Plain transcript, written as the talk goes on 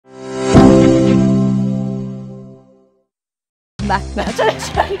back na.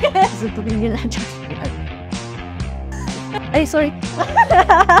 Suntukin nila. Ay, sorry.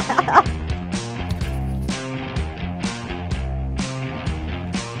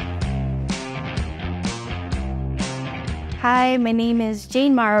 Hi, my name is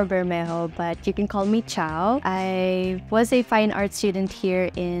Mario Bermejo, but you can call me Chao. I was a fine art student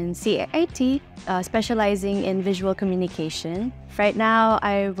here in CIIT, specializing in visual communication. Right now,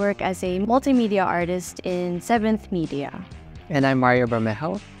 I work as a multimedia artist in 7th Media. And I'm Mario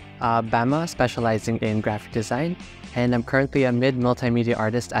Bermejo, BAMA, specializing in graphic design, and I'm currently a mid-multimedia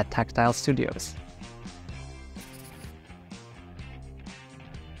artist at Tactile Studios.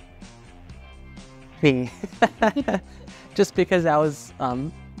 Me. Just because I was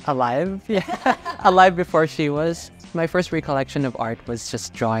alive, alive before she was. My first recollection of art was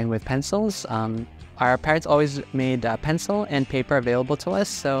just drawing with pencils. Our parents always made pencil and paper available to us,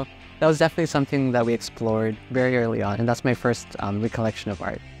 so that was definitely something that we explored very early on, and that's my first recollection of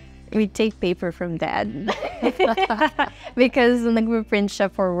art. We take paper from Dad because nagpe-print siya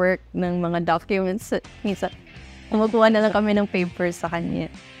for work ng mga documents. Minsan, kumukuha na lang kami ng paper sa kanya.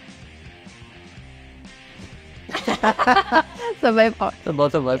 Sabay po. So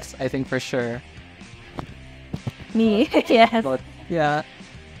both of us, I think for sure. Me, yes. Both, yeah.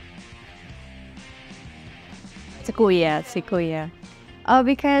 Si Kuya.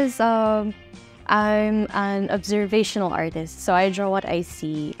 Because I'm an observational artist, so I draw what I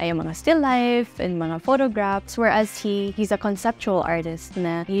see. Ay mga still life and mga photographs, whereas he's a conceptual artist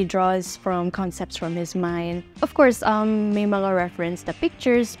na he draws from concepts from his mind. Of course, may mga reference na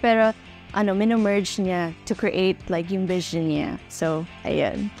pictures, pero mino-merge niya to create like yung vision niya. So,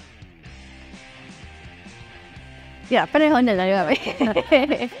 ayan. Yeah, pareho na lang.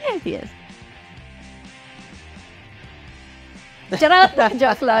 Yes. Charot!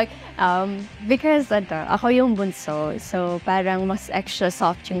 Joke lang. Because ako yung bunso, so parang mas extra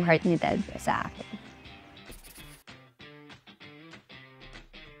soft yung heart ni Dad sa akin.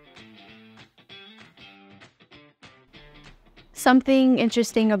 Something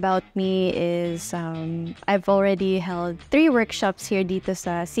interesting about me is I've already held 3 workshops here dito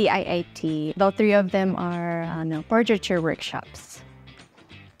sa CIIT. About 3 of them are portraiture workshops.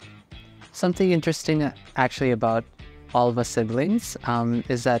 Something interesting actually about all of us siblings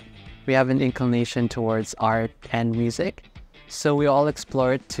is that we have an inclination towards art and music. So we all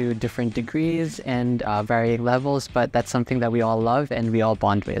explore it to different degrees and varying levels, but that's something that we all love and we all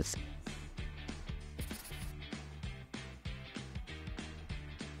bond with.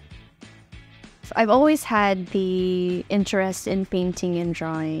 I've always had the interest in painting and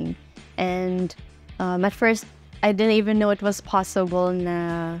drawing, and at first I didn't even know it was possible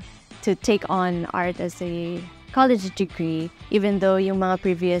to take on art as a college degree, even though yung mga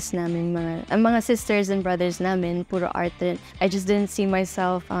previous namin mga sisters and brothers namin puro art din. I just didn't see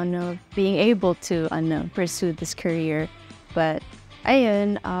myself being able to pursue this career. But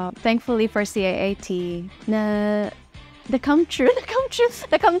ayun, thankfully for CIIT na come true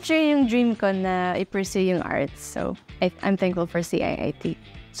yung dream ko na i-pursue yung arts. So I'm thankful for CIIT.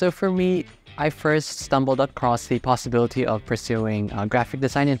 So for me, I first stumbled across the possibility of pursuing graphic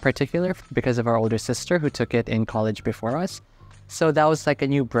design in particular because of our older sister who took it in college before us. So that was like a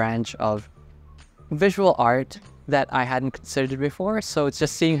new branch of visual art that I hadn't considered before. So it's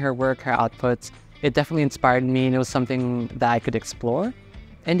just seeing her work, her outputs, it definitely inspired me, and it was something that I could explore.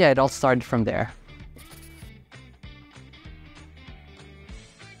 And yeah, it all started from there.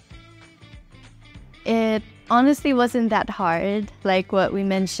 It honestly wasn't that hard, like what we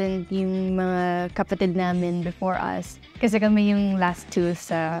mentioned, yung mga kapatid namin before us. Kasi kami yung last 2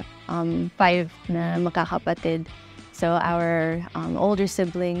 sa 5 na magkakapatid. So our older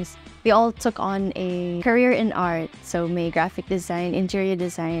siblings, they all took on a career in art. So may graphic design, interior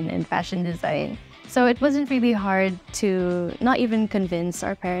design, and fashion design. So it wasn't really hard to not even convince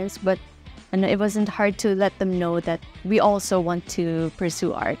our parents, but it wasn't hard to let them know that we also want to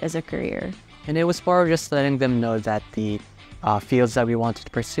pursue art as a career. And it was more just letting them know that the fields that we wanted to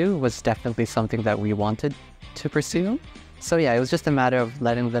pursue was definitely something that we wanted to pursue. So yeah, it was just a matter of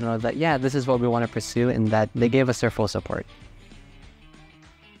letting them know that, yeah, this is what we want to pursue, and that they gave us their full support.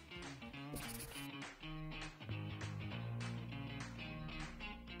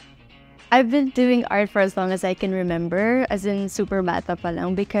 I've been doing art for as long as I can remember, as in super bata pa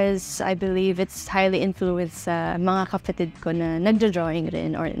lang, because I believe it's highly influenced sa mga kapatid ko na nagdo-drawing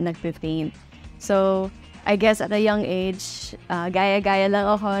rin or nagpe-paint. So, I guess at a young age, gaya-gaya lang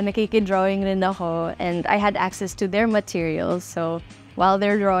ako, nakikidrawing rin ako, and I had access to their materials. So, while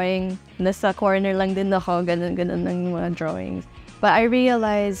they're drawing, nasa corner lang din ako, ganun-ganun ng mga drawings. But I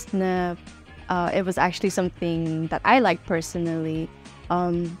realized na it was actually something that I like personally.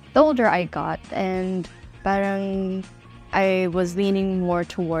 The older I got, and parang I was leaning more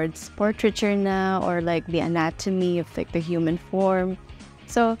towards portraiture now, or like the anatomy of like the human form.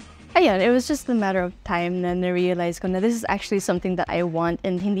 So, ayun, it was just a matter of time na na-realize ko na this is actually something that I want,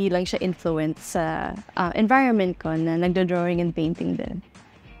 and hindi lang siya influence sa environment ko na nagdo-drawing and painting din.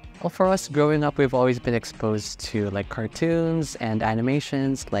 Well, for us growing up, we've always been exposed to like cartoons and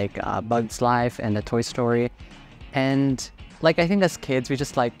animations like Bugs Life and the Toy Story. And like I think as kids, we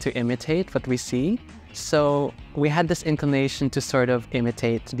just like to imitate what we see. So we had this inclination to sort of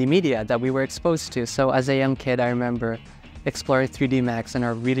imitate the media that we were exposed to. So as a young kid, I remember exploring 3D Max on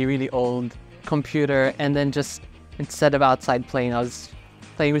our really, really old computer. And then just instead of outside playing, I was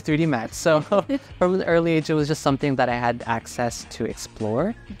playing with 3D Max. So from an early age, it was just something that I had access to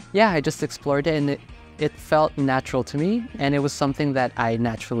explore. Yeah, I just explored it, and it felt natural to me. And it was something that I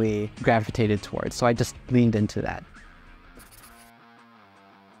naturally gravitated towards. So I just leaned into that.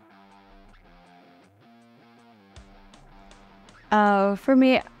 For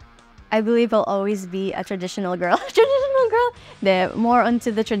me, I believe I'll always be a traditional girl. Traditional girl! More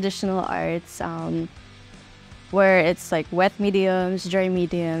onto the traditional arts, where it's like wet mediums, dry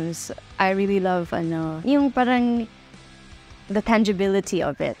mediums. I really love, yung parang the tangibility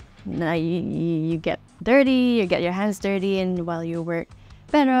of it. Na you get dirty, you get your hands dirty and while you work.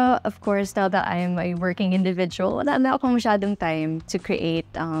 Pero, of course, now that I'm a working individual, wala na akong masyadong time to create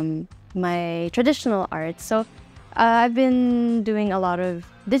my traditional art. So, I've been doing a lot of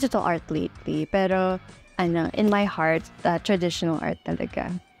digital art lately, pero in my heart, traditional art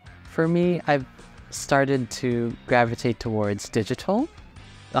talaga. For me, I've started to gravitate towards digital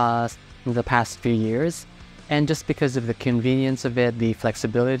in the past few years. And just because of the convenience of it, the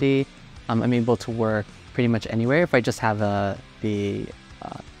flexibility, I'm able to work pretty much anywhere if I just have the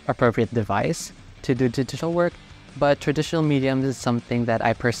appropriate device to do digital work. But traditional mediums is something that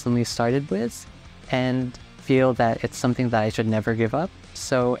I personally started with, and feel that it's something that I should never give up.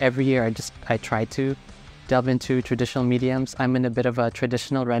 So every year I try to delve into traditional mediums. I'm in a bit of a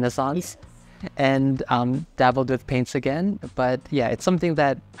traditional renaissance and dabbled with paints again. But yeah, it's something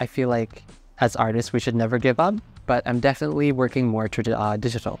that I feel like as artists we should never give up. But I'm definitely working more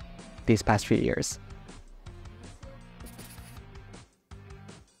digital these past few years.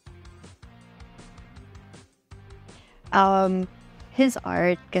 His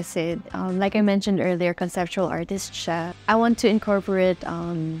art kasi, like I mentioned earlier, conceptual artist siya. I want to incorporate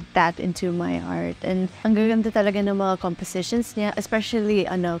that into my art. And ang gaganda talaga ng mga compositions niya, especially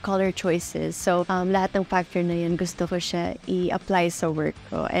color choices. So lahat ng factor na yun, gusto ko siya i-apply sa work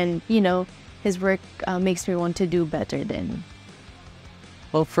ko. And, his work makes me want to do better then.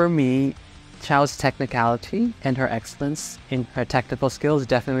 Well, for me, Chao's technicality and her excellence in her technical skills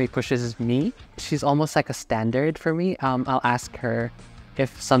definitely pushes me. She's almost like a standard for me. I'll ask her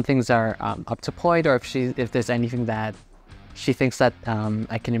if some things are up to point, or if there's anything that she thinks that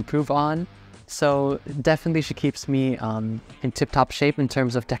I can improve on. So definitely she keeps me in tip-top shape in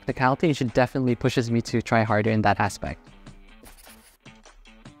terms of technicality, and she definitely pushes me to try harder in that aspect.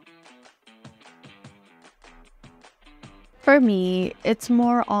 For me, it's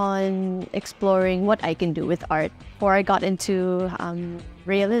more on exploring what I can do with art. Before I got into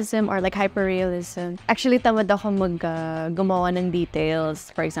realism or like hyperrealism, actually tamad ako gumawa ng details.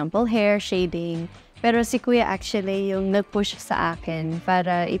 For example, hair, shading. Pero si Kuya actually yung nag-push sa akin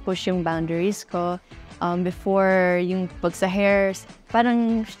para i-push yung boundaries ko. Before yung pag sa hair,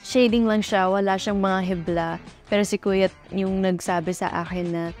 parang shading lang siya, wala siyang mga hibla. Pero si Kuya yung nagsabi sa akin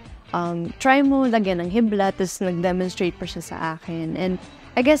na try mo lagyan ng hibla, tapos nag-demonstrate pa siya sa akin. And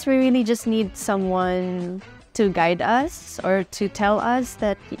I guess we really just need someone to guide us or to tell us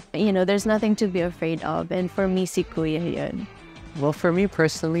that, there's nothing to be afraid of. And for me, si Kuya yun. Well, for me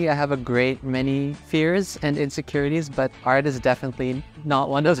personally, I have a great many fears and insecurities, but art is definitely not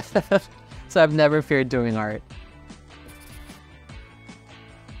one of them. So I've never feared doing art.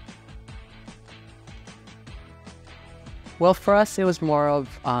 Well, for us, it was more of,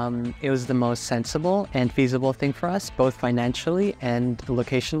 it was the most sensible and feasible thing for us, both financially and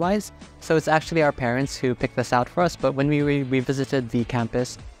location-wise. So it's actually our parents who picked this out for us. But when we revisited the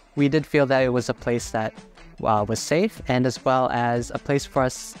campus, we did feel that it was a place that was safe, and as well as a place for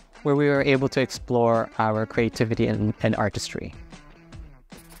us where we were able to explore our creativity and artistry.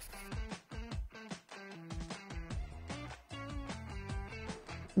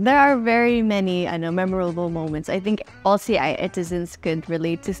 There are very many memorable moments. I think all CIITizens could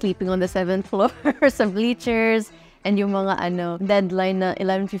relate to sleeping on the 7th floor, some bleachers, And yung mga deadline na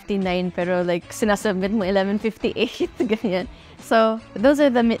 11:59 pero like sinasubmit mo 11:58 ganyan. So those are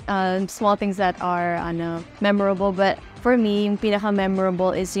the small things that are memorable. But for me, yung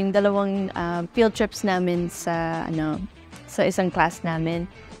pinaka-memorable is yung dalawang field trips namin sa sa isang class namin,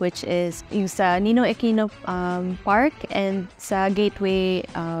 which is yung sa Ninoy Aquino Park and sa Gateway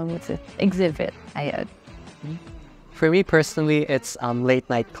exhibit. Ayun. For me personally, it's late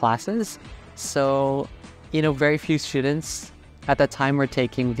night classes. So, very few students at that time were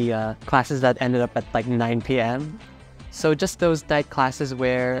taking the classes that ended up at like 9 p.m. So just those night classes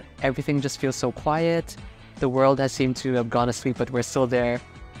where everything just feels so quiet. The world has seemed to have gone asleep, but we're still there,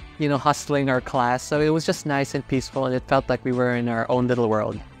 hustling our class. So it was just nice and peaceful, and it felt like we were in our own little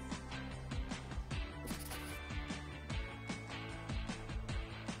world.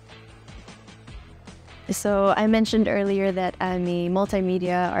 So I mentioned earlier that I'm a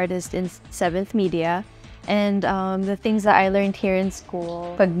multimedia artist in 7th Media. And the things that I learned here in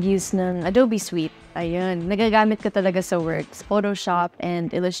school, pag-use ng Adobe Suite, ayun, nagagamit ko talaga sa works, Photoshop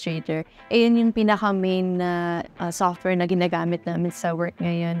and Illustrator. Ayun yung pinaka-main na software na ginagamit namin sa work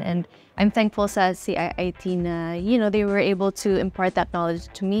ngayon. And I'm thankful sa CIIT na, they were able to impart that knowledge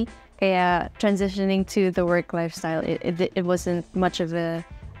to me. Kaya transitioning to the work lifestyle, it wasn't much of a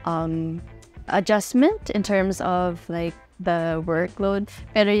adjustment in terms of like the workload,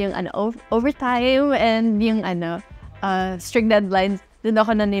 pero yung overtime and yung strict deadlines, dun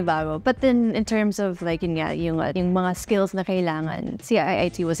ako nanibago. But then in terms of like yung mga skills na kailangan,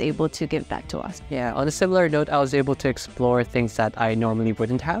 CIIT was able to give that to us. Yeah, on a similar note, I was able to explore things that I normally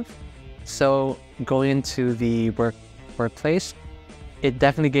wouldn't have. So going into the workplace, it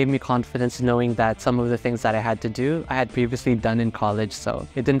definitely gave me confidence knowing that some of the things that I had to do, I had previously done in college, so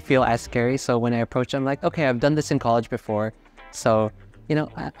it didn't feel as scary. So when I approached, I'm like, okay, I've done this in college before, so,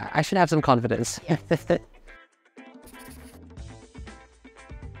 I should have some confidence.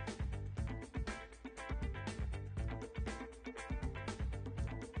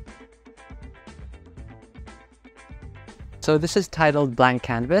 So this is titled Blank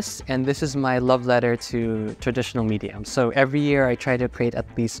Canvas, and this is my love letter to traditional medium. So every year I try to create at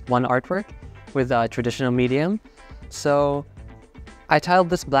least one artwork with a traditional medium. So I titled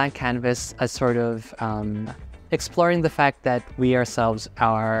this Blank Canvas as sort of exploring the fact that we ourselves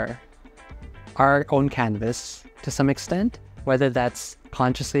are our own canvas to some extent, whether that's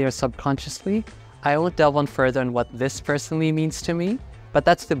consciously or subconsciously. I won't delve on further on what this personally means to me, but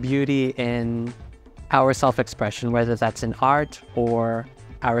that's the beauty in our self-expression, whether that's in art or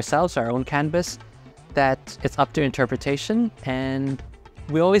ourselves, our own canvas, that it's up to interpretation, and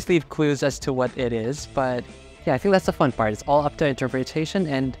we always leave clues as to what it is. But yeah, I think that's the fun part. It's all up to interpretation,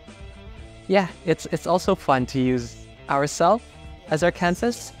 and yeah, it's also fun to use ourselves as our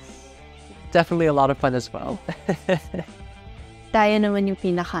canvas. Definitely a lot of fun as well. Tayo naman yung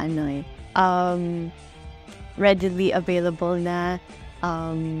pinaka readily available na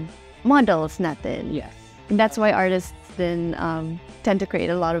models natin. Yes. And that's why artists then tend to create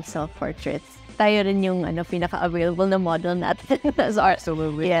a lot of self-portraits. Tayo rin yung pinaka-available na model natin as art.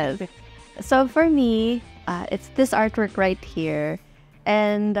 Absolutely. Yes. So for me, it's this artwork right here.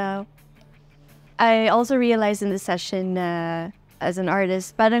 And I also realized in the session as an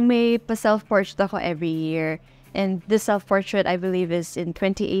artist, parang may pa-self-portrait ako every year. And this self-portrait, I believe, is in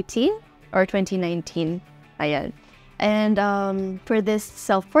 2018 or 2019. Ayan. And for this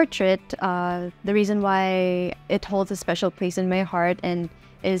self-portrait, the reason why it holds a special place in my heart and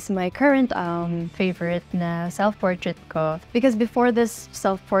is my current favorite na self-portrait ko. Because before this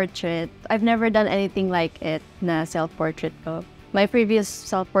self-portrait, I've never done anything like it na self-portrait ko. My previous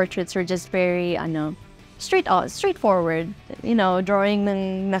self-portraits were just very, straightforward. Drawing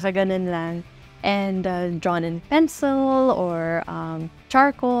ng nakaganon lang. And drawn in pencil or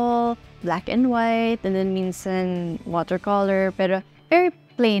charcoal, black and white, and then minsan watercolor, pero very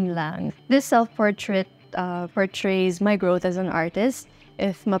plain lang. This self-portrait portrays my growth as an artist.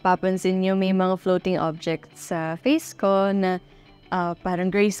 If mapapansin nyo, may mga floating objects sa face ko na parang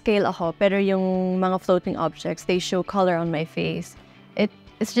grayscale ako, pero yung mga floating objects, they show color on my face.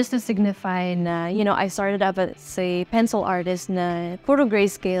 It's just to signify na, I started up as a pencil artist na puro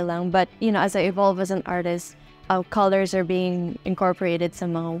grayscale lang, but, as I evolve as an artist, colors are being incorporated sa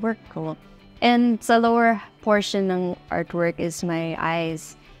mga work ko. And sa lower portion ng artwork is my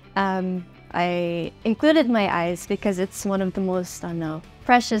eyes. I included my eyes because it's one of the most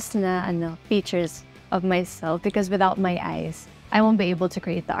precious na features of myself, because without my eyes, I won't be able to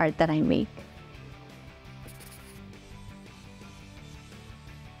create the art that I make.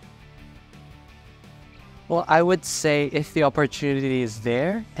 Well, I would say if the opportunity is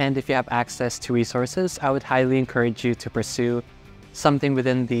there and if you have access to resources, I would highly encourage you to pursue something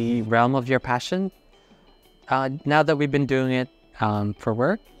within the realm of your passion. Now that we've been doing it for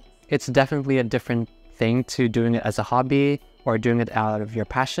work, it's definitely a different thing to doing it as a hobby or doing it out of your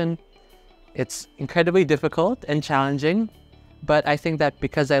passion. It's incredibly difficult and challenging, but I think that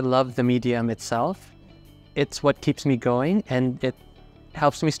because I love the medium itself, it's what keeps me going and it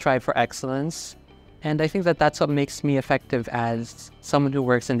helps me strive for excellence. And I think that that's what makes me effective as someone who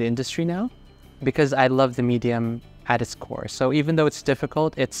works in the industry now, because I love the medium at its core. So even though it's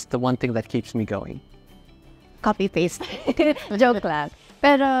difficult, it's the one thing that keeps me going. Copy-paste. Joke lang.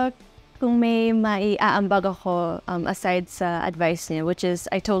 Pero kung may maiaambag ako aside sa advice niya, which is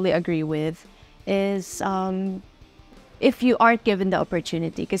I totally agree with, is if you aren't given the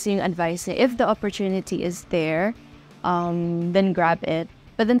opportunity, kasi yung advice niya, if the opportunity is there, then grab it.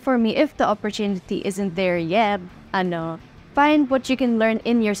 But then for me, if the opportunity isn't there yet, find what you can learn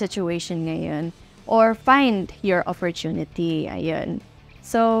in your situation ngayon. Or find your opportunity. Ayun.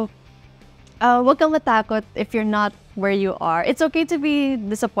 So, wag kang matakot if you're not where you are. It's okay to be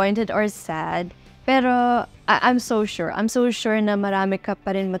disappointed or sad. Pero I'm so sure na marami ka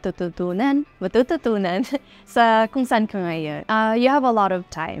pa rin matututunan sa kung saan ka ngayon. You have a lot of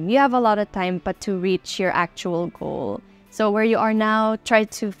time. You have a lot of time pa to reach your actual goal. So where you are now, try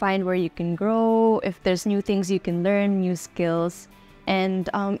to find where you can grow, if there's new things you can learn, new skills. And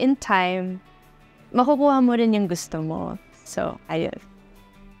in time, makukuha mo rin yung gusto mo. So, ayun.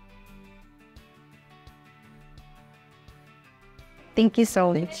 Thank you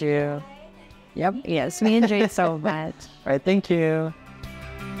so much. Thank you. Yep. Yes, we enjoyed so much. All right, thank you.